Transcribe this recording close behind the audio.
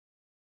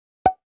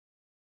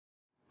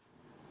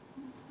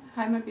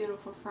Hi my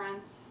beautiful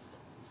friends,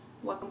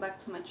 welcome back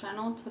to my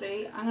channel.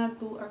 Today I'm gonna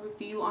do a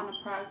review on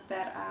a product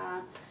that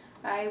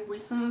I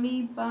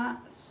recently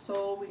bought,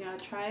 so we're gonna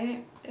try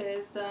it.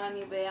 It's the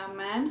Nivea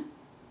Man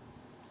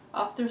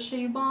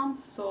aftershave balm.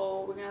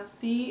 So we're gonna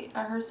see.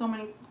 I heard so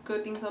many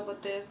good things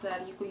about this,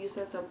 that you could use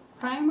as a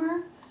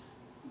primer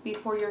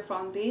before your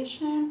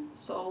foundation.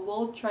 So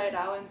we'll try it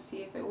out and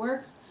see if it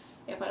works,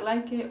 if I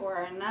like it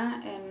or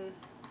not, and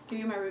give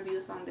you my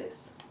reviews on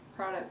this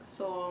product.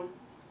 So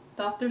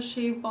the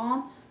aftershave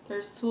balm,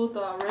 there's two,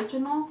 the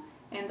original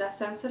and the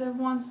sensitive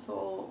one.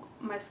 So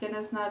my skin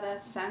is not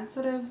that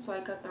sensitive, so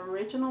I got the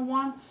original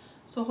one.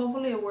 So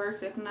hopefully it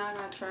works. If not, I'm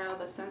gonna try out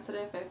the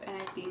sensitive if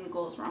anything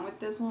goes wrong with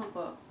this one,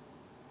 but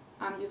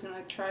I'm just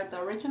gonna try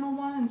the original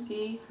one and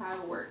see how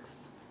it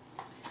works.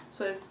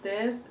 So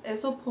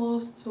it's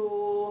supposed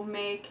to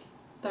make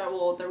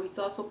the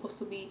results supposed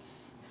to be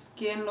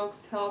skin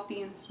looks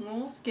healthy and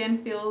smooth,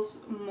 skin feels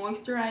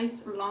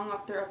moisturized long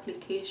after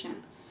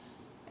application,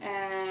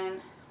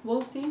 and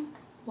we'll see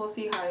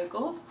how it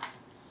goes.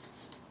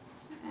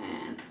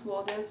 And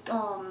well, this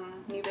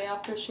Nivea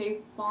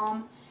aftershave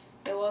balm,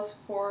 it was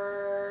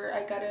for,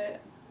 I got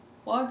it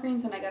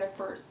Walgreens and I got it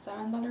for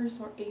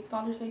 $7 or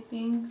 $8, I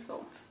think,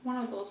 so one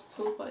of those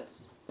two, but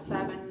it's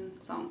 7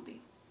 something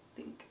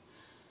I think.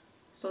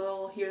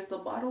 So here's the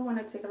bottle when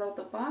I take it out of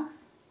the box.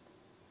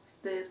 It's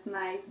this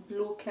nice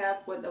blue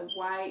cap with a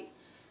white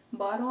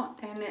bottle,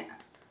 and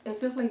it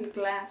feels like a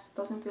glass.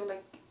 Doesn't feel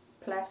like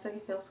plastic,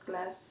 it feels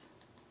glass.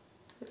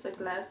 It's a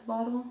glass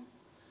bottle.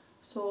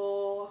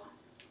 So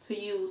to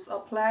use,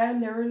 apply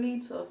literally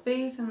to the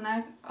face and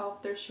neck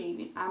after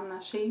shaving. I'm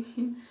not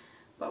shaving,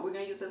 but we're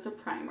gonna use it as a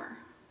primer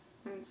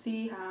and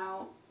see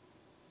how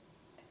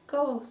it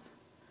goes.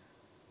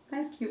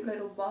 Nice cute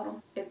little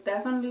bottle. It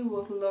definitely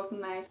would look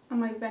nice on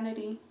my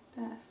vanity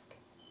desk.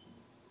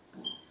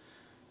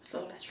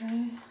 So let's try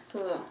it. So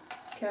the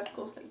cap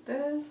goes like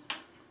this.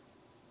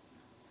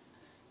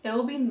 It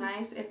would be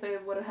nice if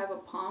it would have a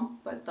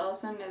pump, but it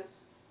doesn't.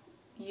 It's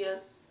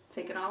just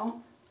take it out.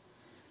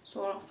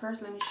 So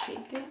first let me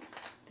shake it.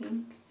 I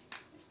think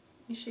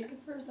we shake it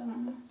first, I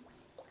don't know.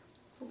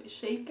 So we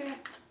shake it.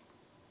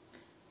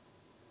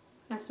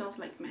 And it smells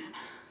like, man,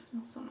 it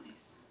smells so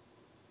nice.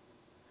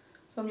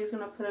 So I'm just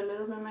gonna put a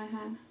little bit in my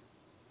hand.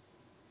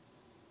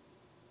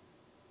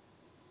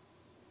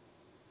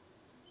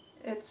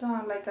 It's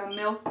like a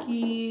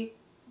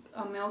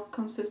milk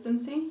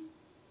consistency.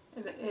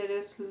 It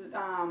is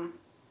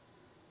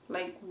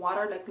like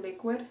water, like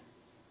liquid.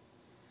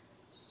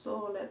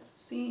 So let's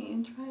see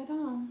and try it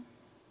out.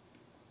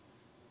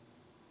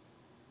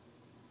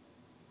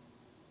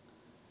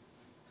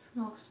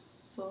 Smells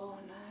so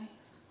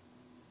nice.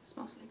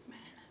 Smells like man.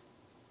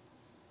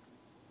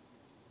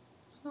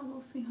 So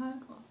we'll see how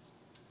it goes.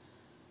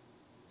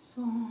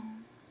 So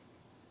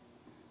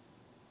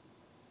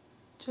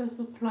just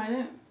apply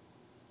it.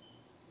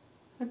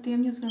 I think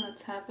I'm just gonna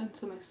tap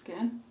into my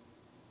skin.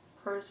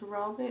 First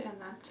rub it and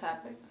then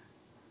tap it.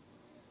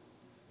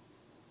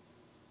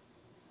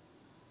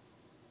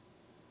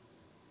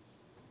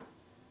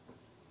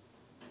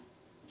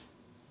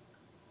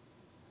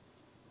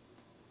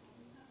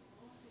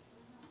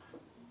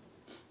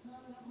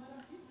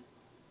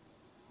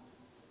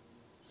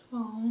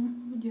 So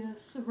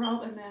just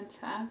rub and then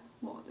tap.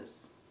 Well,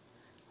 this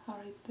how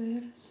I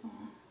did. So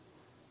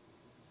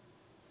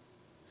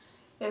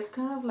it's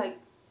kind of like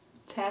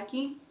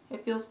tacky.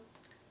 It feels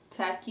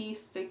tacky,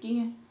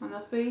 sticky on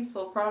the face.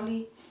 So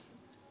probably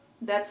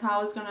that's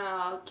how it's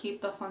gonna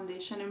keep the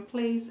foundation in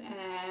place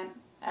and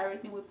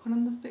everything we put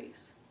on the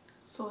face.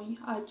 So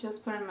I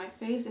just put it in my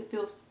face. It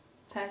feels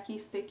tacky,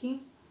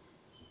 sticky.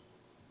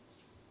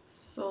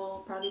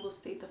 So probably will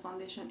stay the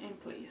foundation in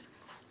place.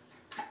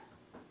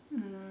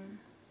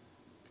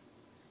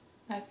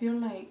 I feel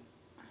like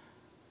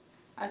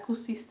I could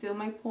see still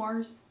my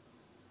pores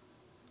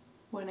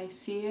when I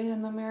see it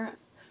in the mirror.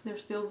 They're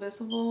still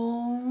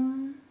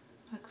visible.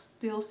 I could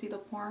still see the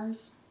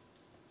pores.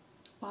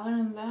 Other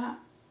than that,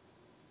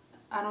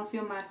 I don't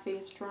feel my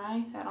face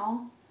dry at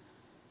all.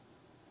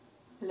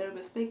 A little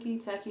bit sticky,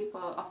 tacky,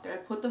 but after I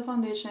put the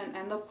foundation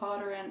and the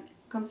powder and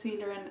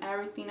concealer and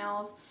everything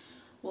else,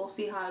 we'll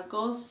see how it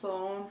goes.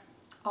 So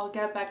I'll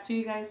get back to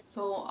you guys.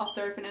 So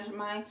after I finish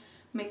my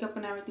makeup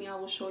and everything, I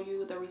will show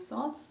you the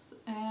results,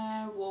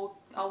 and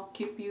I'll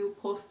keep you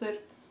posted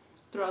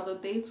throughout the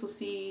day to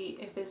see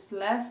if it's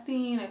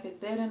lasting, if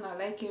it didn't, I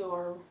like it,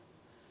 or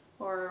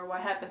what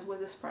happens with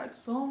this product.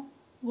 So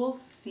we'll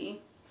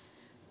see.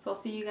 So I'll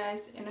see you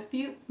guys in a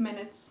few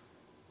minutes.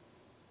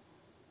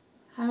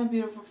 Hi my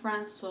beautiful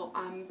friends, so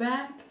I'm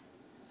back.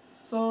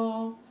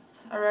 So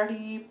I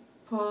already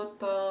put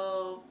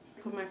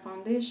my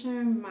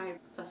foundation,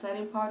 the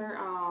setting powder.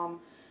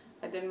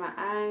 I did my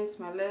eyes,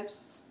 my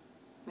lips,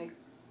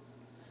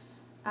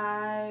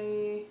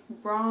 I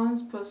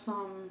bronze, put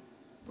some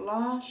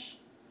blush,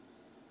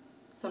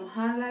 some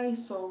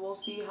highlights. So we'll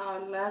see how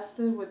it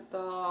lasted with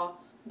the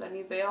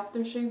Nivea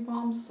aftershave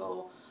balm.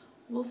 So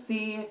we'll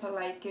see if I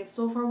like it.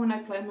 So far when I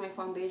applied my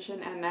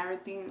foundation and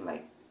everything,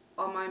 like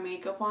all my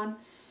makeup on,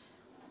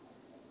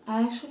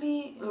 I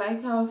actually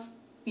like how it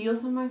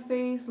feels on my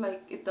face.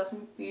 Like it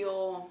doesn't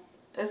feel,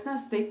 it's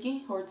not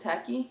sticky or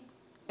tacky.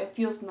 It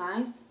feels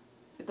nice.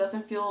 It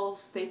doesn't feel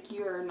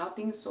sticky or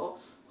nothing. So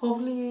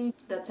hopefully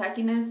the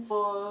tackiness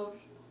will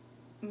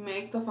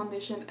make the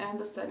foundation and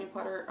the setting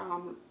powder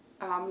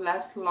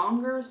last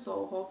longer.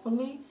 So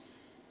hopefully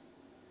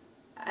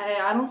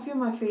I don't feel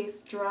my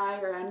face dry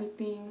or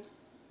anything,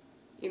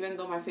 even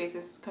though my face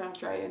is kind of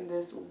dry in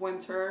this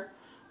winter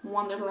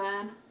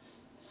wonderland.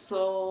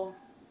 So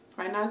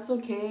right now it's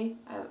okay.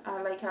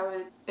 I like how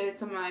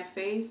it's on my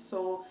face.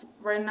 So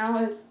right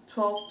now it's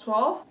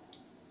 12:12.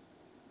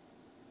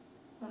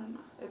 I don't know.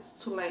 It's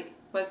too late,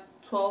 but it's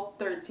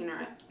 12:13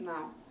 right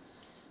now.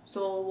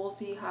 So we'll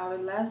see how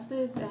it lasts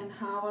and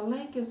how I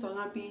like it. So I'm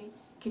gonna be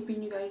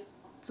keeping you guys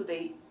to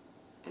date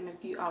in a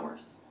few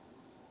hours.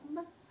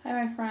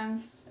 Hi my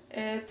friends,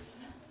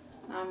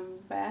 I'm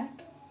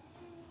back.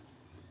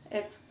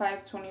 It's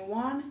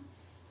 5:21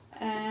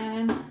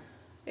 and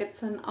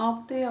it's an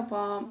update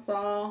about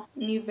the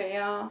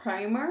Nivea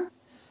primer.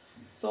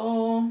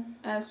 So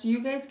as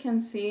you guys can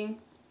see,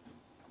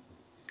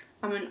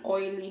 I'm an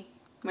oily.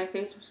 My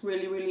face was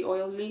really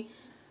oily.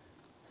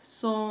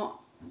 So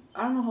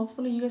I don't know,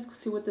 hopefully you guys can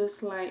see what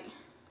this light,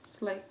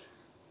 it's like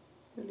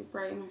really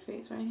bright in my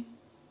face, right?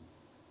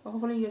 But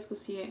hopefully you guys can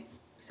see it.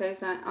 Besides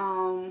that,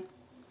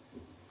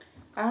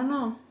 I don't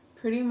know,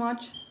 pretty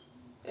much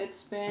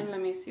it's been, let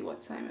me see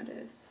what time it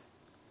is.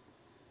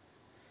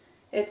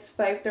 It's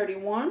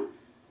 5:31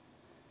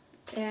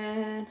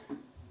 and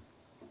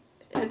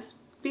it's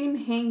been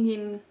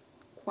hanging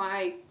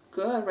quite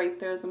good right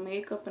there, the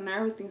makeup and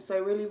everything. So I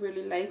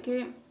really like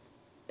it.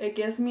 It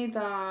gives me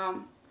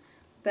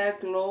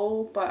that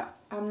glow, but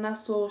I'm not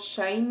so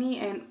shiny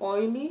and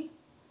oily.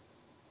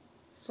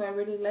 So I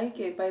really like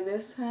it. By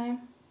this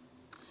time,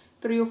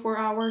 3 or 4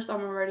 hours,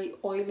 I'm already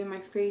oiling my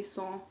face.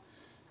 So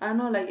I don't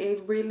know, like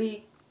it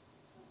really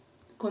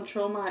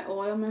control my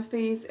oil on my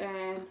face,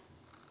 and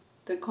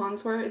the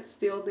contour, it's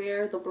still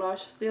there, the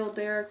blush still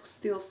there,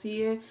 still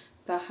see it,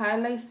 the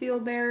highlight still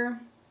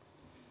there,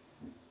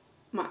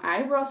 my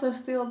eyebrows are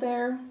still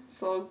there.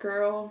 So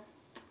girl,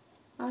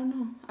 I don't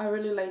know, I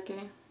really like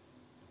it.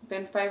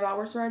 Been 5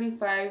 hours already,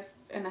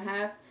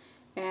 5.5,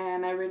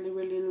 and I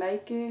really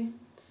like it.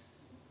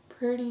 It's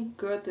pretty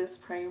good, this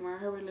primer.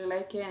 I really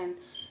like it, and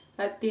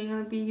I think I'm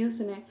gonna be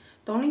using it.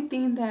 The only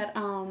thing that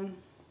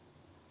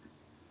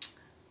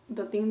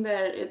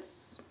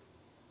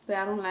that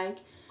I don't like,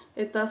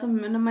 it doesn't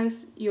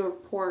minimize your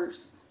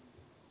pores,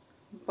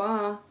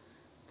 but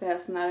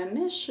that's not an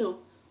issue.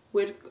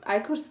 I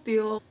could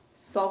still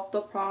solve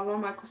the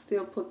problem. I could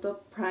still put the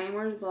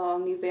primer, the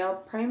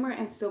Nivea primer,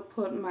 and still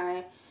put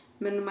my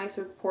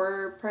minimizer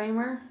pore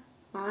primer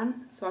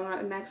on. So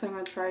next I'm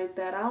gonna try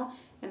that out,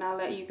 and I'll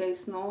let you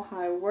guys know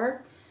how it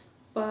works.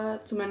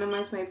 But to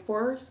minimize my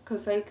pores,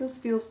 because I could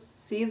still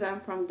see them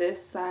from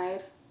this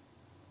side.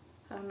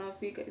 I don't know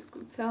if you guys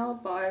could tell,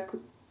 but I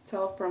could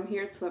tell from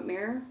here to the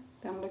mirror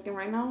that I'm looking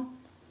right now.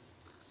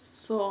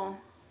 So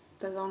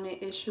that's the only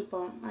issue,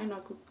 but I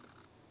know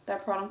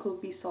that problem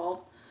could be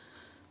solved.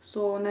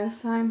 So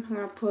next time I'm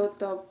gonna put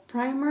the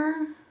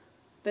primer,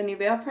 the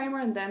Nivea primer,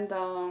 and then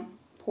the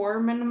pore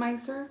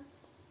minimizer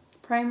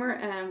primer,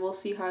 and we'll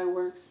see how it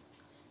works.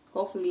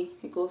 Hopefully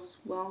it goes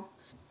well.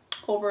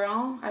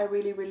 Overall, I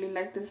really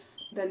like the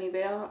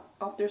Nivea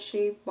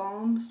aftershave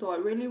balm. So I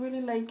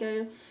really like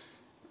it.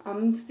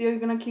 I'm still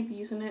gonna keep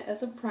using it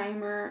as a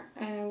primer,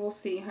 and we'll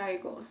see how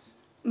it goes.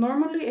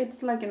 Normally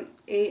it's like an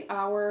 8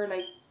 hour,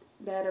 like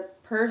that a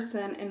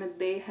person in a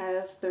day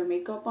has their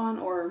makeup on,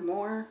 or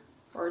more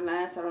or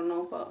less, I don't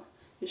know, but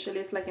usually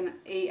it's like an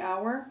 8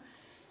 hour.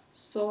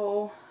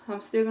 So I'm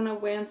still gonna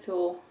wait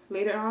until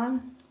later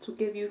on to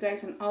give you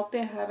guys an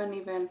update. I haven't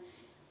even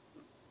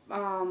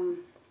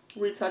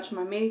retouched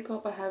my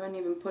makeup. I haven't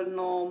even put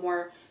no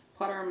more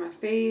powder on my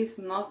face,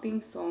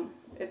 nothing. So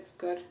it's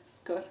good,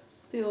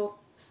 still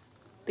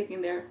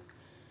sticking there.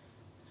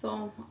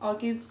 So I'll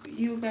give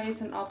you guys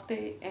an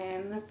update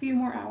in a few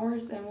more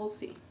hours, and we'll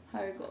see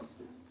how it goes.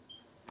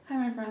 Hi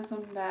my friends,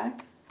 I'm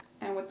back,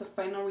 and with the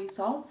final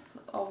results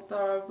of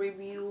the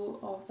review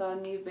of the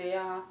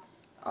Nivea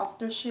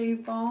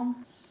aftershave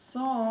balm.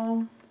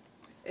 So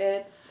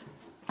it's,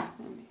 let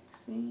me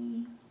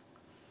see,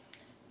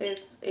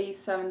 it's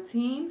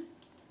 8:17.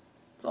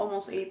 It's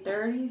almost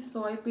 8:30.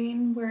 So I've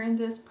been wearing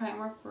this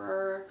primer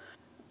for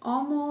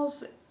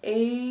almost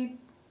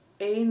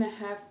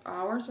 8.5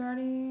 hours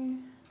already.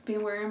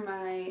 Been wearing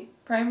my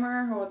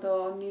primer, or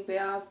the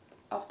Nivea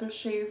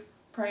aftershave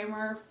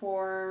primer,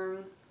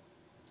 for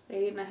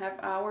 8.5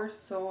 hours.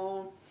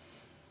 So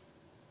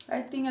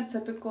I think a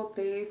typical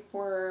day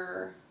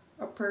for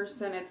a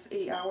person, it's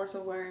 8 hours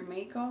of wearing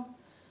makeup.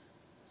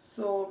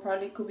 So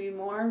probably could be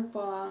more,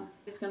 but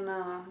it's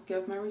gonna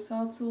give my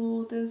result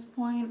to this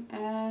point.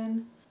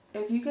 And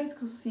if you guys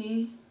could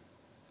see,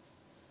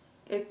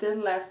 it did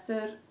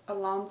lasted a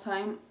long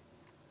time.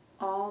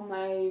 All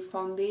my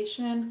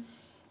foundation,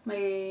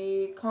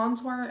 my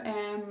contour,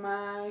 and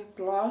my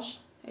blush,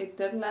 it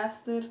did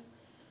lasted.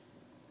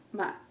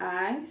 My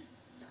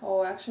eyes,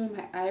 Oh, actually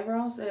my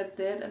eyebrows, it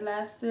did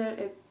lasted.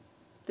 It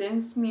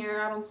didn't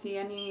smear. I don't see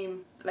any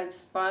like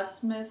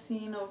spots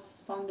missing of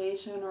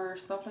foundation or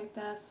stuff like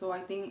that, so I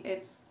think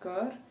it's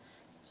good.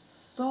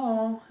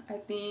 So I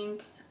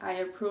think I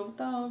approve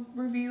the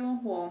review.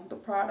 Well, the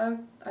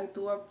product, I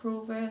do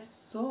approve it.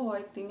 So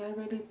I think I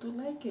really do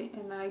like it,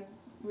 and I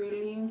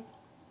really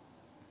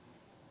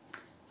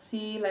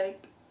see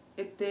like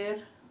it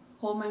did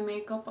hold my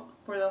makeup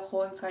for the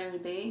whole entire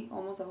day,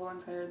 almost the whole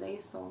entire day.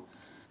 So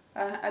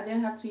I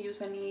didn't have to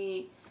use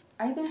any.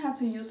 I didn't have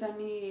to use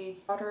any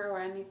powder or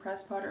any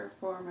pressed powder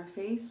for my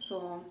face.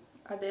 So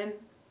I didn't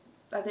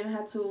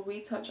have to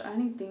retouch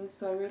anything.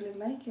 So I really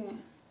like it.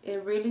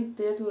 It really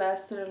did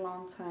last a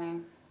long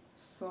time.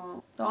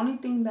 So the only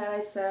thing that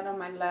I said on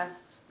my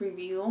last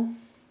review,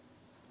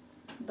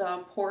 the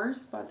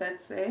pores, but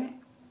that's it.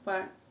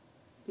 But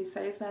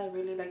besides that, I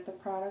really like the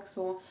product.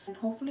 So, and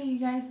hopefully you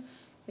guys,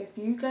 if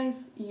you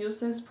guys use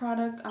this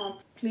product,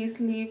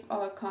 please leave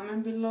a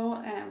comment below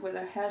and with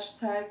a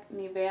hashtag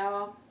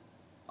Nivea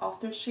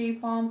aftershave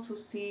balm to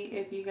see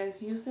if you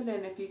guys use it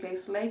and if you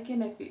guys like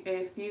it,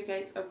 if you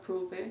guys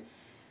approve it.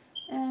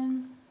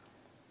 And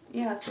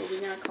yeah, so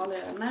we're gonna call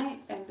it a night,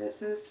 and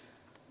this is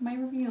my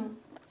review.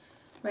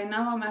 Right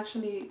now I'm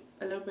actually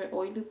a little bit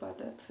oily, but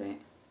that's it.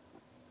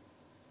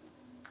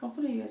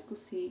 Hopefully you guys could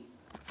see.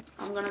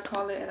 I'm gonna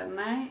call it a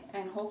night,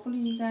 and hopefully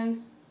you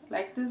guys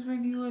like this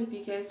review. If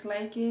you guys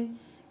like it,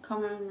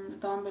 comment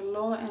down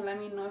below and let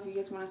me know if you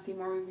guys want to see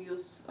more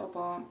reviews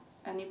about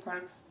any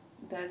products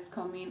that's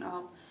coming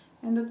up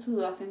in the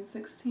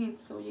 2016.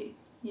 So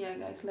yeah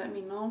guys, let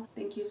me know.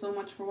 Thank you so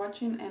much for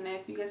watching, and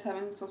if you guys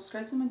haven't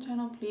subscribed to my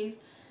channel, please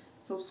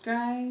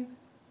subscribe,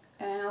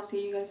 and I'll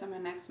see you guys on my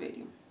next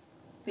video.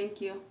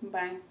 Thank you.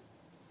 Bye.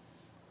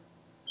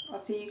 I'll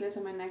see you guys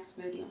in my next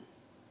video.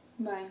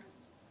 Bye.